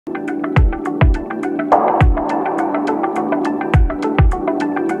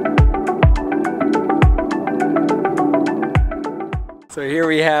So here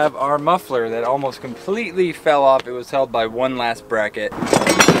we have our muffler that almost completely fell off. It was held by one last bracket.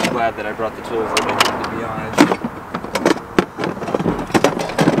 I'm glad that I brought the tools with me, to be honest.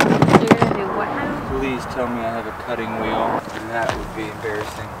 You're gonna do what now? Please tell me I have a cutting wheel. That would be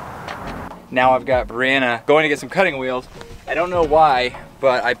embarrassing. Now I've got Brianna going to get some cutting wheels. I don't know why,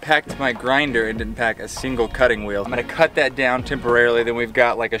 but I packed my grinder and didn't pack a single cutting wheel. I'm gonna cut that down temporarily. Then we've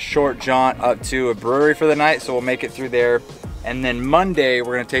got like a short jaunt up to a brewery for the night, so we'll make it through there. And then Monday,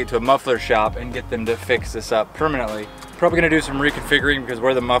 we're gonna take it to a muffler shop and get them to fix this up permanently. Probably gonna do some reconfiguring because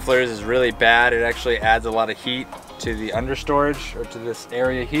where the muffler is really bad. It actually adds a lot of heat to the understorage or to this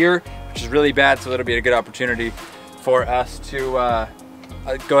area here, which is really bad, so it'll be a good opportunity for us to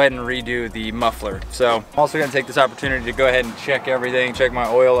go ahead and redo the muffler. So I'm also gonna take this opportunity to go ahead and check everything, check my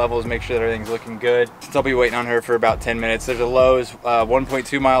oil levels, make sure that everything's looking good. Since I'll be waiting on her for about 10 minutes. There's a Lowe's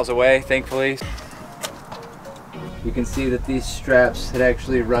 1.2 miles away, thankfully. You can see that these straps had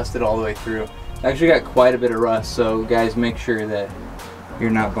actually rusted all the way through. Actually got quite a bit of rust, so guys, make sure that you're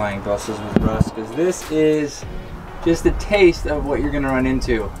not buying buses with rust, because this is just a taste of what you're gonna run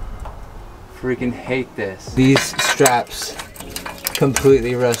into. Freaking hate this. These straps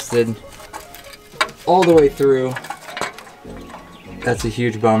completely rusted all the way through. That's a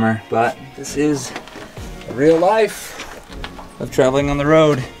huge bummer, but this is real life of traveling on the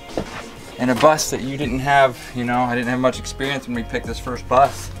road in a bus that you didn't have. You know, I didn't have much experience when we picked this first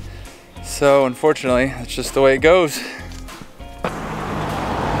bus. So unfortunately, that's just the way it goes.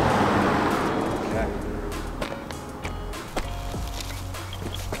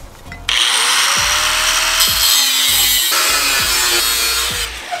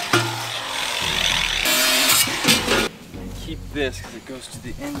 Keep this because it goes to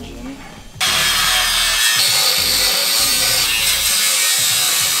the engine.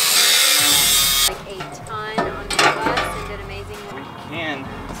 Like a ton on the bus and did amazing work. We can.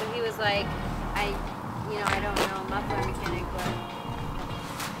 So he was like, I don't know a muffler mechanic, but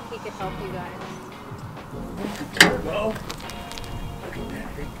he could help you guys. Turbo. Look at that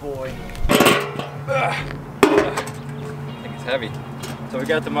big boy. I think it's heavy. So we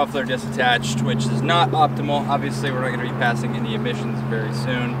got the muffler disattached, which is not optimal. Obviously, we're not going to be passing any emissions very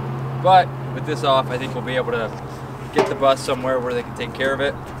soon. But with this off, I think we'll be able to get the bus somewhere where they can take care of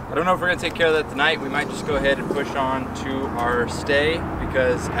it. I don't know if we're going to take care of that tonight. We might just go ahead and push on to our stay,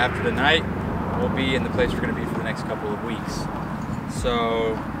 because after tonight, we'll be in the place we're going to be for the next couple of weeks.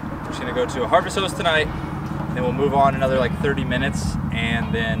 So we're just going to go to a Harvest Host tonight, then we'll move on another like 30 minutes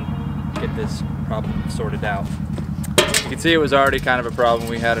and then get this problem sorted out. You can see it was already kind of a problem.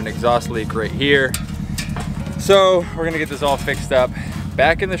 We had an exhaust leak right here. So we're going to get this all fixed up.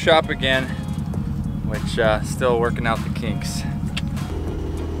 Back in the shop again, which still working out the kinks.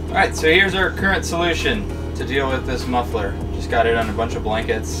 All right, so here's our current solution to deal with this muffler. Just got it on a bunch of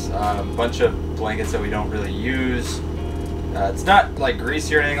blankets, that we don't really use. It's not like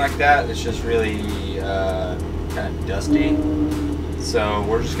greasy or anything like that. It's just really kind of dusty. So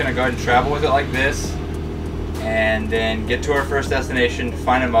we're just gonna go ahead and travel with it like this, and then get to our first destination,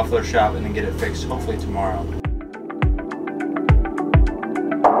 find a muffler shop, and then get it fixed hopefully tomorrow.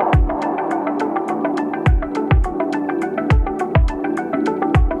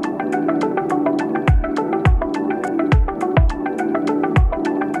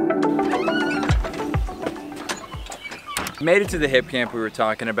 Made it to the hip camp we were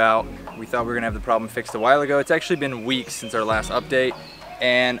talking about. We thought we were gonna have the problem fixed a while ago. It's actually been weeks since our last update,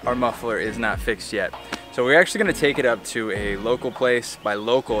 and our muffler is not fixed yet. So we're actually gonna take it up to a local place. By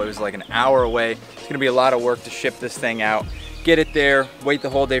local, it was like an hour away. It's gonna be a lot of work to ship this thing out, get it there, wait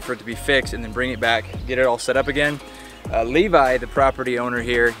the whole day for it to be fixed, and then bring it back, get it all set up again. Levi, the property owner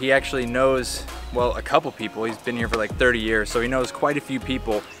here, he actually knows, well, a couple people. He's been here for like 30 years, so he knows quite a few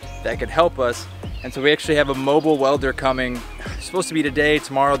people that could help us. And so we actually have a mobile welder coming. It's supposed to be today,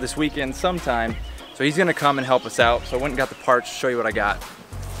 tomorrow, this weekend, sometime. So he's gonna come and help us out. So I went and got the parts to show you what I got.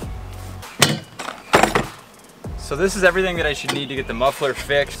 So this is everything that I should need to get the muffler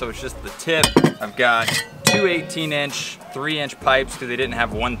fixed. So it's just the tip. I've got two 18-inch, 3-inch pipes, because they didn't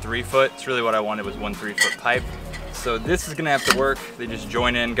have one 3-foot. It's really what I wanted, was one 3-foot pipe. So this is gonna have to work. They just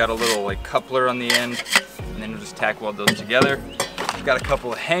join in, got a little like coupler on the end, and then we'll just tack weld those together. I've got a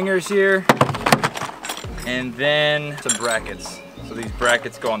couple of hangers here, and then some brackets. So these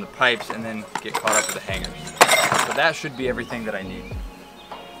brackets go on the pipes and then get caught up with the hangers. So that should be everything that I need.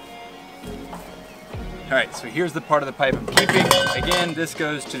 All right, so here's the part of the pipe I'm keeping. Again, this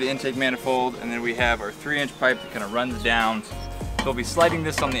goes to the intake manifold, and then we have our 3-inch pipe that kind of runs down. So we'll be sliding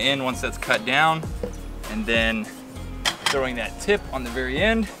this on the end once that's cut down, and then throwing that tip on the very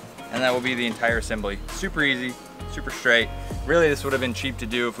end, and that will be the entire assembly. Super easy, super straight. Really, this would have been cheap to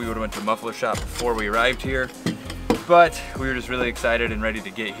do if we would have went to a muffler shop before we arrived here. But we were just really excited and ready to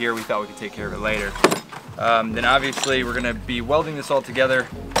get here. We thought we could take care of it later. Then obviously we're gonna be welding this all together,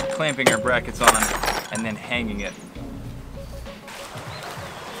 clamping our brackets on, and then hanging it.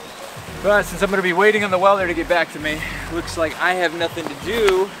 But since I'm gonna be waiting on the welder to get back to me, looks like I have nothing to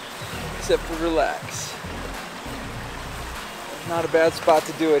do except for relax. Not a bad spot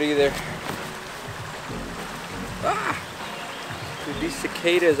to do it either. Ah! Dude, these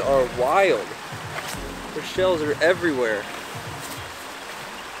cicadas are wild. Their shells are everywhere.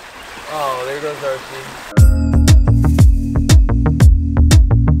 Oh, there goes Archie.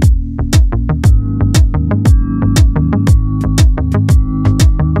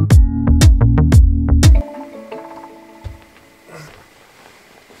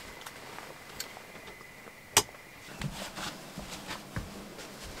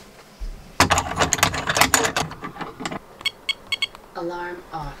 Alarm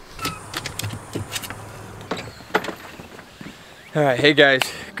off. All right, hey guys,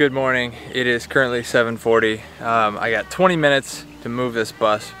 good morning. It is currently 7:40. I got 20 minutes to move this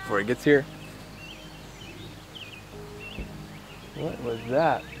bus before it gets here. What was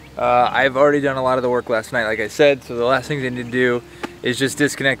that? I've already done a lot of the work last night, like I said, so the last thing I need to do is just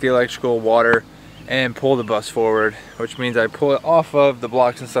disconnect the electrical, water, and pull the bus forward, which means I pull it off of the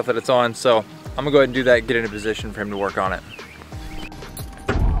blocks and stuff that it's on. So I'm gonna go ahead and do that, get in a position for him to work on it.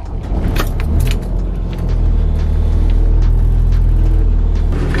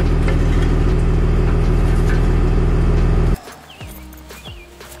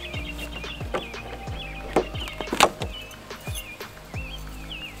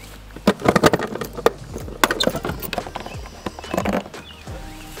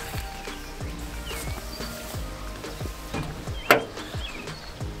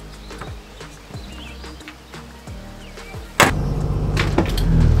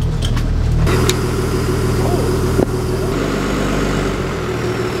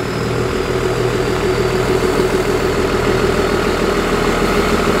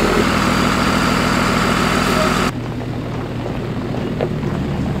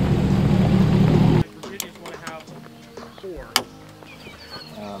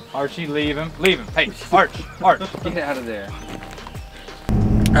 Archie, leave him. Leave him. Hey, Arch, get out of there.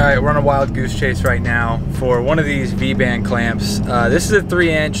 All right, we're on a wild goose chase right now for one of these V-band clamps. This is a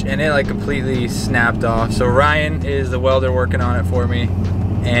 3-inch and it like completely snapped off. So Ryan is the welder working on it for me,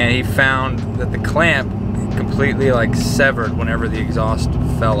 and he found that the clamp completely like severed whenever the exhaust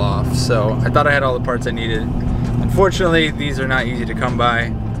fell off. So I thought I had all the parts I needed. Unfortunately, these are not easy to come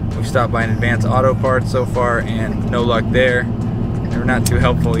by. We've stopped by an Advanced Auto Parts so far and no luck there. They were not too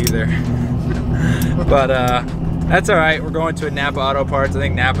helpful either. But that's all right. We're going to a Napa Auto Parts. I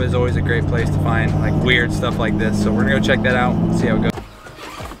think Napa is always a great place to find like weird stuff like this. So we're gonna go check that out and see how it goes.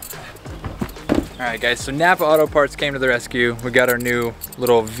 All right guys, so Napa Auto Parts came to the rescue. We got our new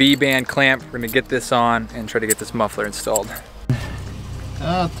little V-band clamp. We're gonna get this on and try to get this muffler installed.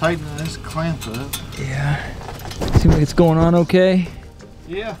 Tighten this clamp up. Yeah. Seems like it's going on okay.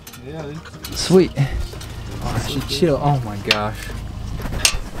 Yeah. Sweet. Oh, I should chill. Oh my gosh.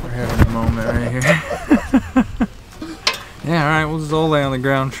 We're having a moment right here. Yeah, alright, we'll just all lay on the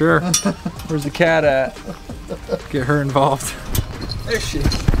ground, sure. Where's the cat at? Get her involved. There she is.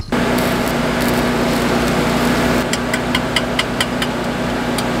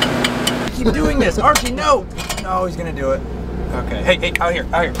 Keep doing this, Archie, no! No, he's gonna do it. Okay, hey, out here,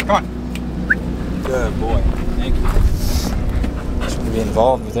 come on. Good boy, thank you. You just want to be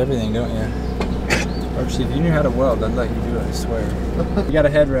involved with everything, don't you? Archie, if you knew how to weld, I'd let you do it, I swear. You got a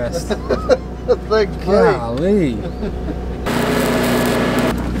headrest. Thanks, golly.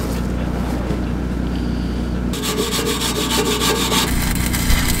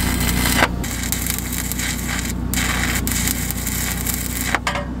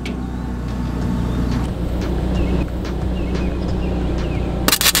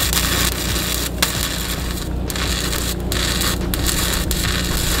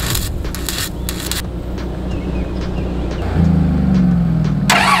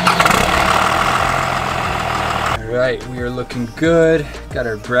 Alright, we are looking good. Got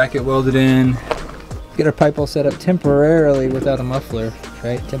our bracket welded in. Get our pipe all set up temporarily without a muffler,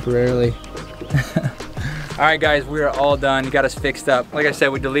 right? Temporarily. Alright guys, we are all done. Got us fixed up. Like I said,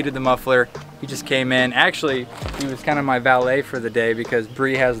 we deleted the muffler. He just came in. Actually, he was kind of my valet for the day because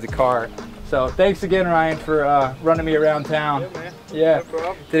Bree has the car. So thanks again, Ryan, for running me around town. Yeah, man. Yeah, no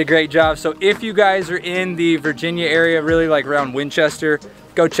problem. Did a great job. So if you guys are in the Virginia area, really like around Winchester,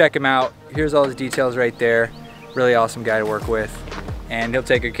 go check him out. Here's all his details right there. Really awesome guy to work with, and he'll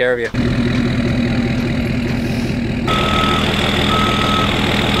take good care of you.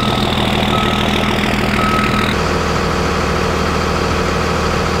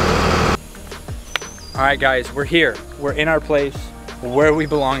 All right guys, we're here. We're in our place where we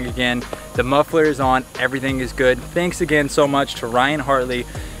belong again. The muffler is on, everything is good. Thanks again so much to Ryan Hartley.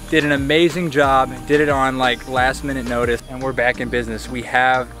 Did an amazing job, did it on like last minute notice, and we're back in business. We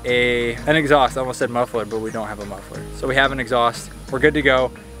have an exhaust. I almost said muffler, but we don't have a muffler. So we have an exhaust, we're good to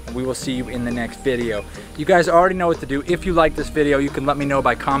go, and we will see you in the next video. You guys already know what to do. If you like this video, you can let me know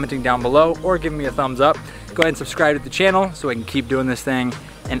by commenting down below or giving me a thumbs up. Go ahead and subscribe to the channel so I can keep doing this thing,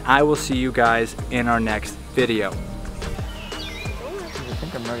 and I will see you guys in our next video. I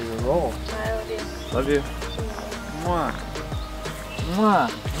think I'm ready to roll. I love you. Love you. Mwah. Mwah.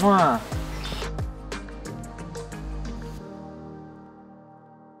 Mwah.